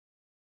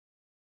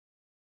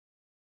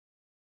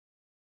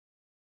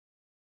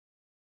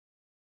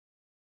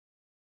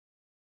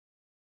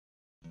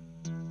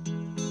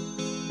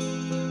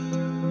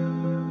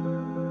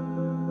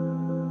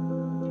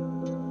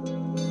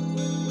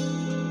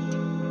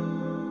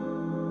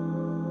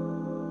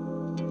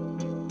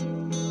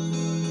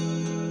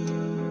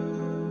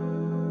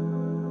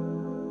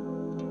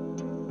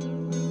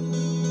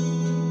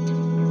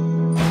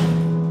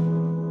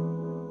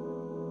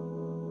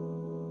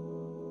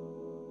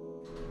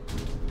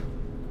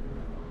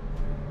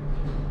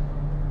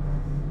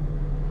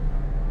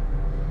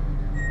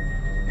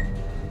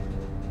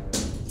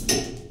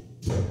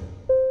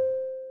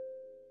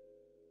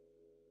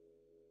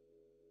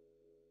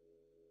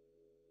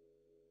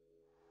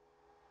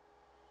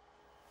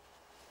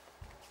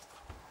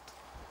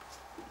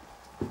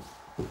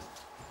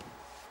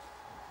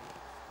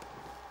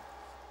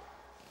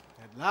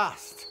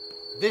last.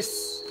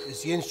 This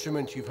is the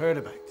instrument you've heard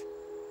about.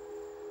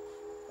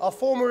 Our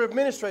former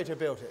administrator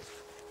built it.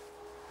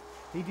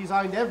 He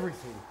designed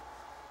everything,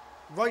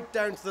 right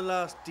down to the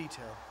last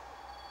detail.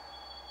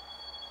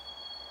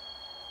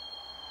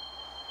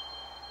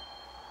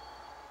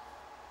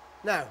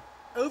 Now,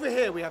 over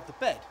here we have the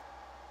bed.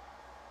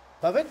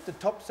 Above it, the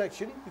top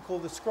section we call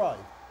the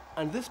scribe.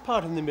 And this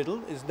part in the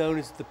middle is known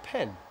as the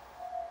pen,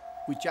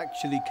 which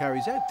actually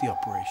carries out the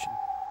operation.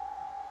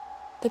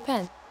 The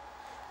pen?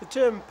 The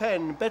term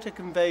pen better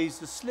conveys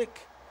the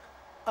slick,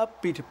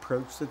 upbeat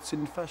approach that's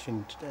in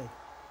fashion today.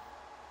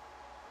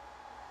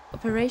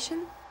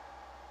 Operation?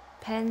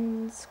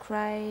 Pen,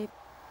 scribe,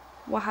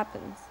 what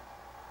happens?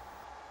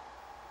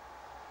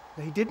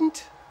 They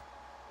didn't?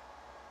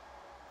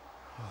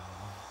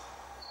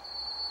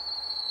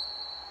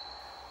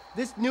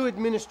 This new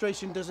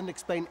administration doesn't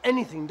explain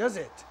anything, does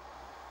it?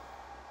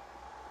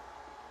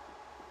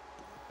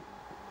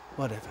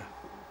 Whatever.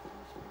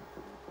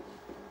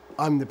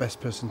 I'm the best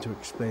person to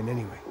explain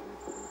anyway.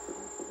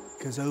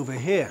 Because over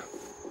here,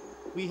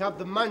 we have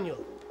the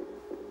manual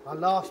our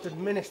last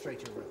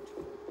administrator wrote.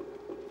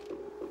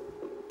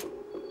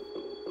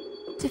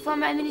 Did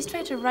former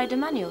administrator write the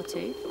manual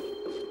too?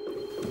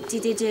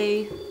 Did he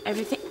do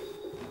everything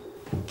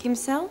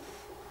himself?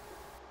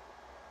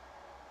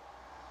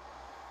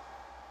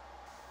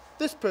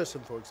 This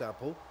person, for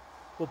example,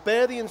 will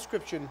bear the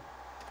inscription,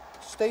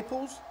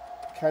 "Staples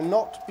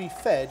cannot be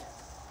fed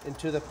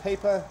into the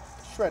paper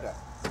shredder."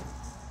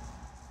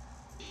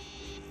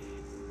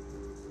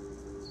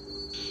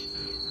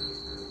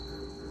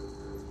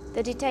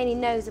 The detainee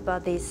knows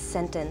about this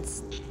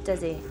sentence,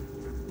 does he?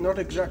 Not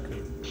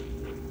exactly.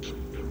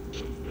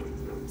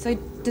 So he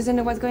doesn't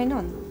know what's going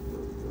on?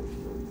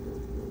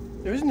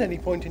 There isn't any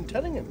point in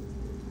telling him.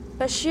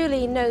 But surely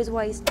he knows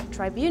why his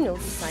tribunal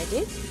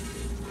decided?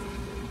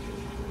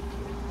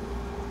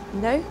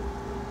 No?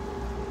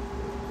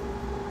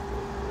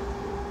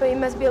 But he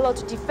must be allowed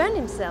to defend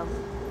himself.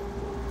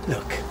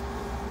 Look,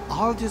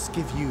 I'll just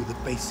give you the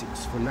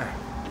basics for now.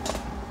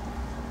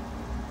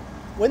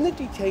 When the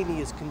detainee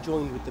is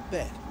conjoined with the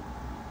bed,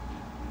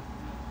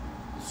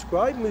 the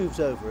scribe moves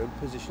over and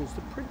positions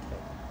the print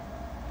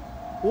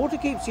head. Water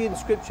keeps the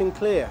inscription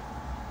clear,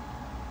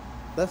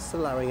 thus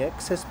allowing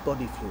excess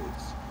body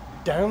fluids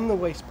down the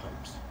waste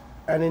pipes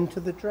and into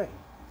the drain.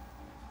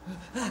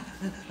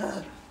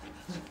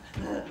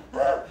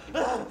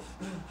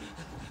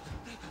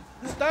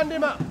 Stand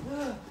him up!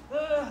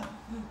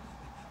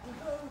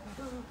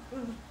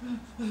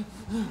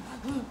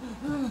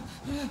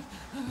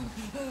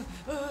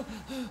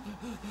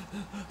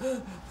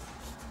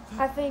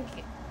 I think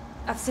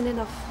I've seen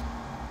enough.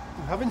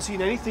 You haven't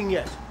seen anything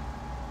yet.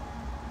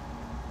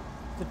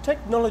 The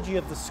technology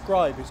of the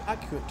scribe is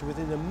accurate to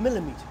within a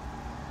millimeter.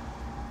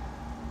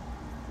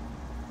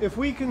 If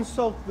we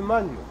consult the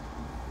manual,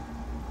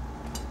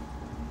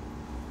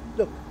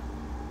 look,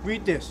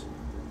 read this.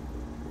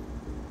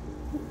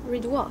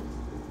 Read what?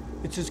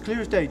 It's as clear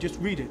as day, just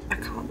read it. I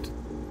can't.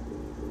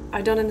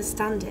 I don't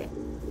understand it.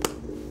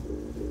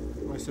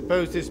 I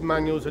suppose this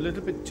manual's a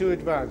little bit too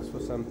advanced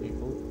for some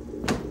people.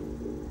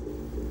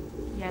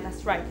 Yeah,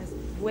 that's right. It's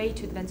way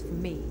too advanced for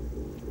me.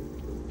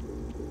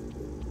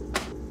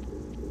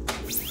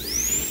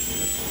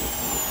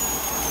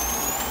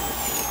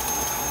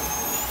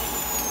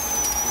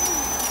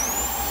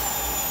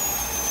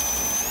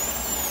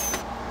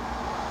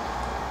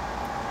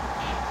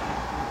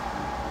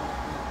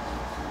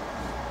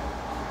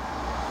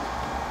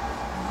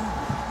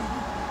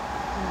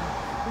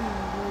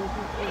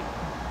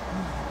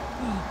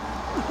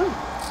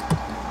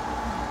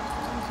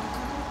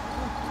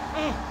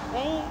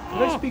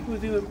 Can I speak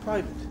with you in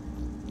private?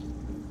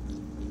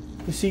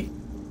 You see,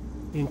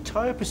 the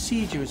entire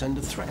procedure is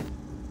under threat.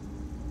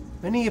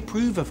 Many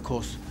approve, of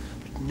course,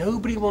 but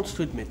nobody wants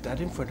to admit that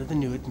in front of the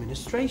new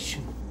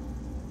administration.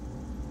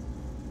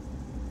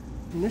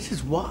 And this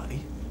is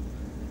why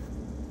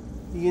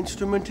the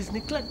instrument is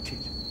neglected.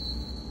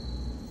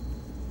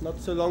 Not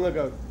so long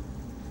ago,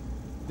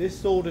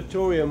 this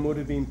auditorium would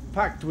have been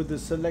packed with the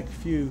select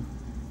few,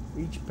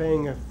 each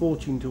paying a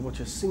fortune to watch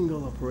a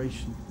single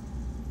operation.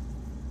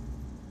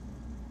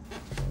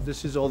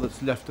 This is all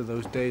that's left of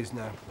those days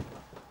now.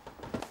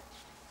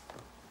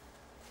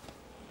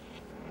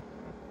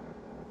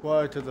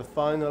 Quiet to the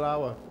final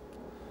hour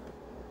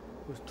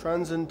was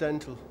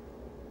transcendental.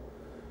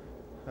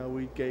 How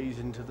we gaze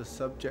into the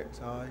subject's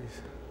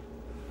eyes,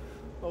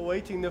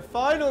 awaiting the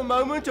final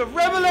moment of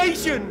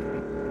revelation!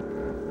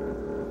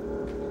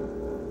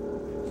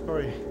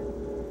 Sorry,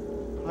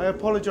 I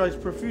apologize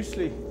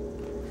profusely.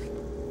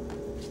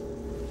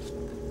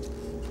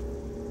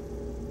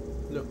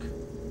 Look.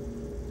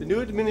 The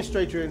new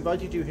administrator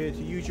invited you here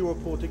to use your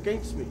report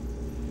against me.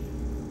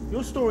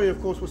 Your story,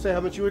 of course, will say how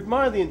much you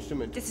admire the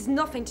instrument. This has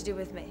nothing to do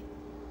with me.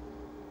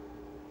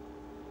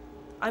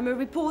 I'm a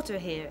reporter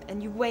here,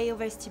 and you way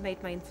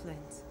overestimate my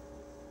influence.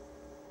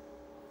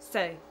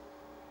 So,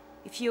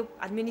 if your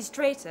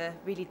administrator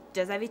really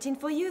does everything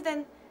for you,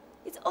 then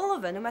it's all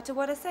over, no matter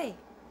what I say.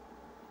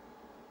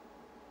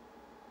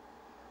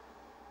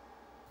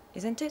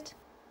 isn't it?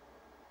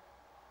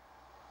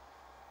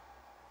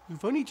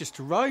 You've only just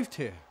arrived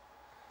here.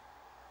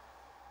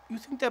 You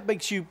think that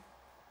makes you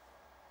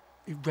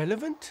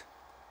irrelevant?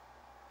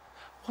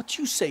 What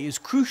you say is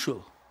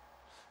crucial.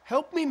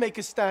 Help me make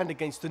a stand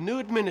against the new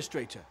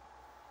administrator.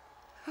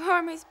 How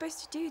am I supposed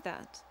to do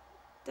that?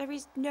 There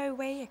is no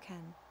way I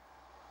can.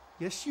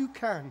 Yes, you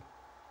can.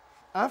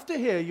 After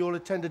here, you'll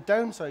attend a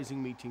downsizing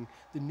meeting.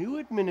 The new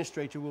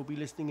administrator will be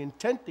listening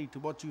intently to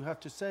what you have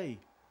to say.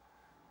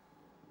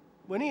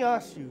 When he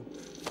asks you,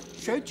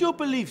 shout your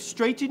beliefs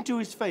straight into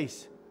his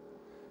face.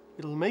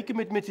 It'll make him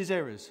admit his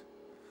errors.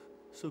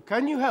 So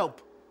can you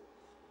help?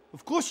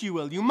 Of course you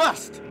will. You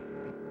must!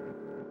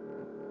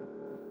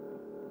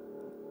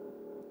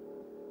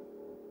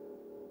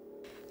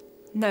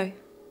 No.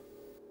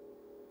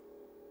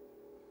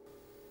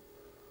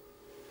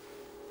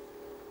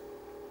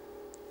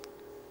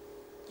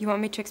 You want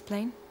me to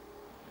explain?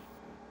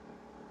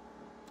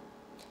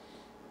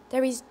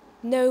 There is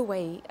no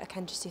way I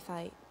can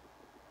justify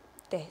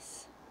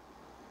this.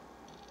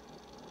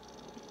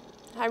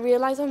 I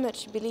realize how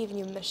much you believe in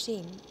your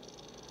machine,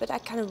 but I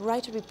cannot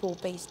write a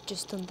report based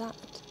just on that.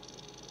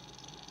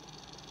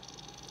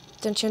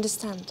 Don't you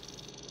understand?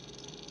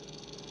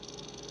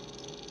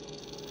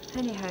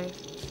 Anyhow,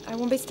 I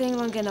won't be staying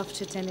long enough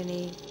to attend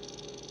any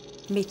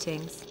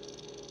meetings.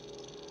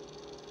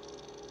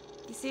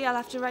 You see, I'll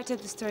have to write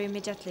up the story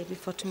immediately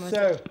before tomorrow.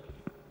 So,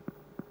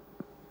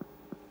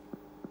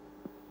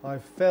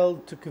 I've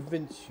failed to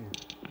convince you.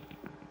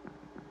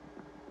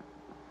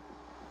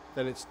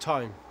 Then it's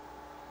time.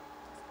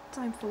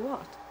 Time for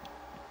what?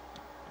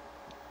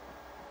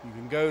 You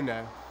can go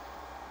now.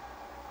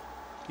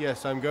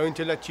 Yes, I'm going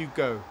to let you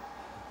go.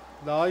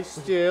 Lie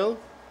still,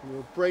 and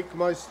you'll break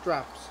my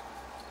straps.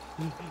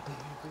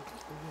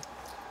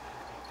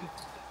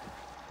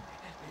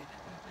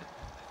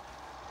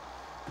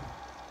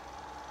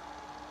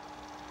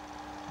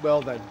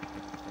 Well then.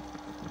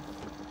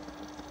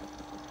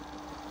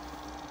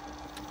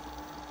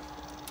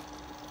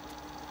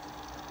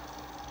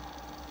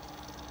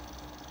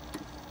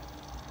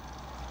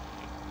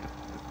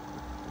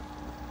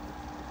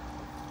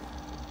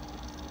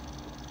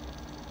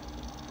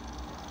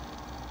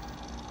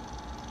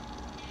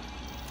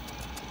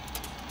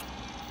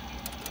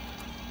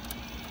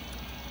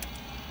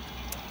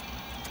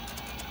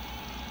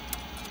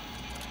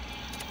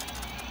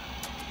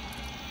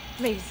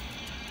 Please.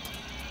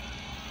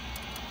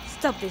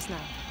 Stop this now.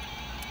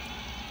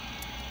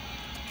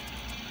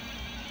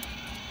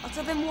 I'll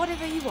tell them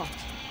whatever you want.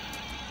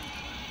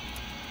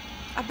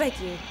 I beg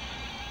you.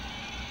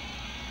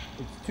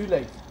 It's too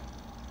late.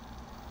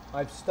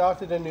 I've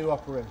started a new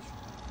operation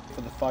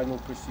for the final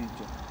procedure.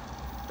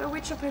 But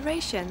which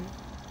operation?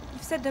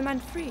 You've set the man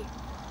free.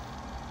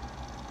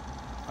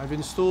 I've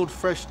installed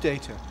fresh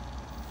data.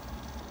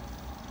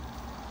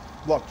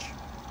 Watch.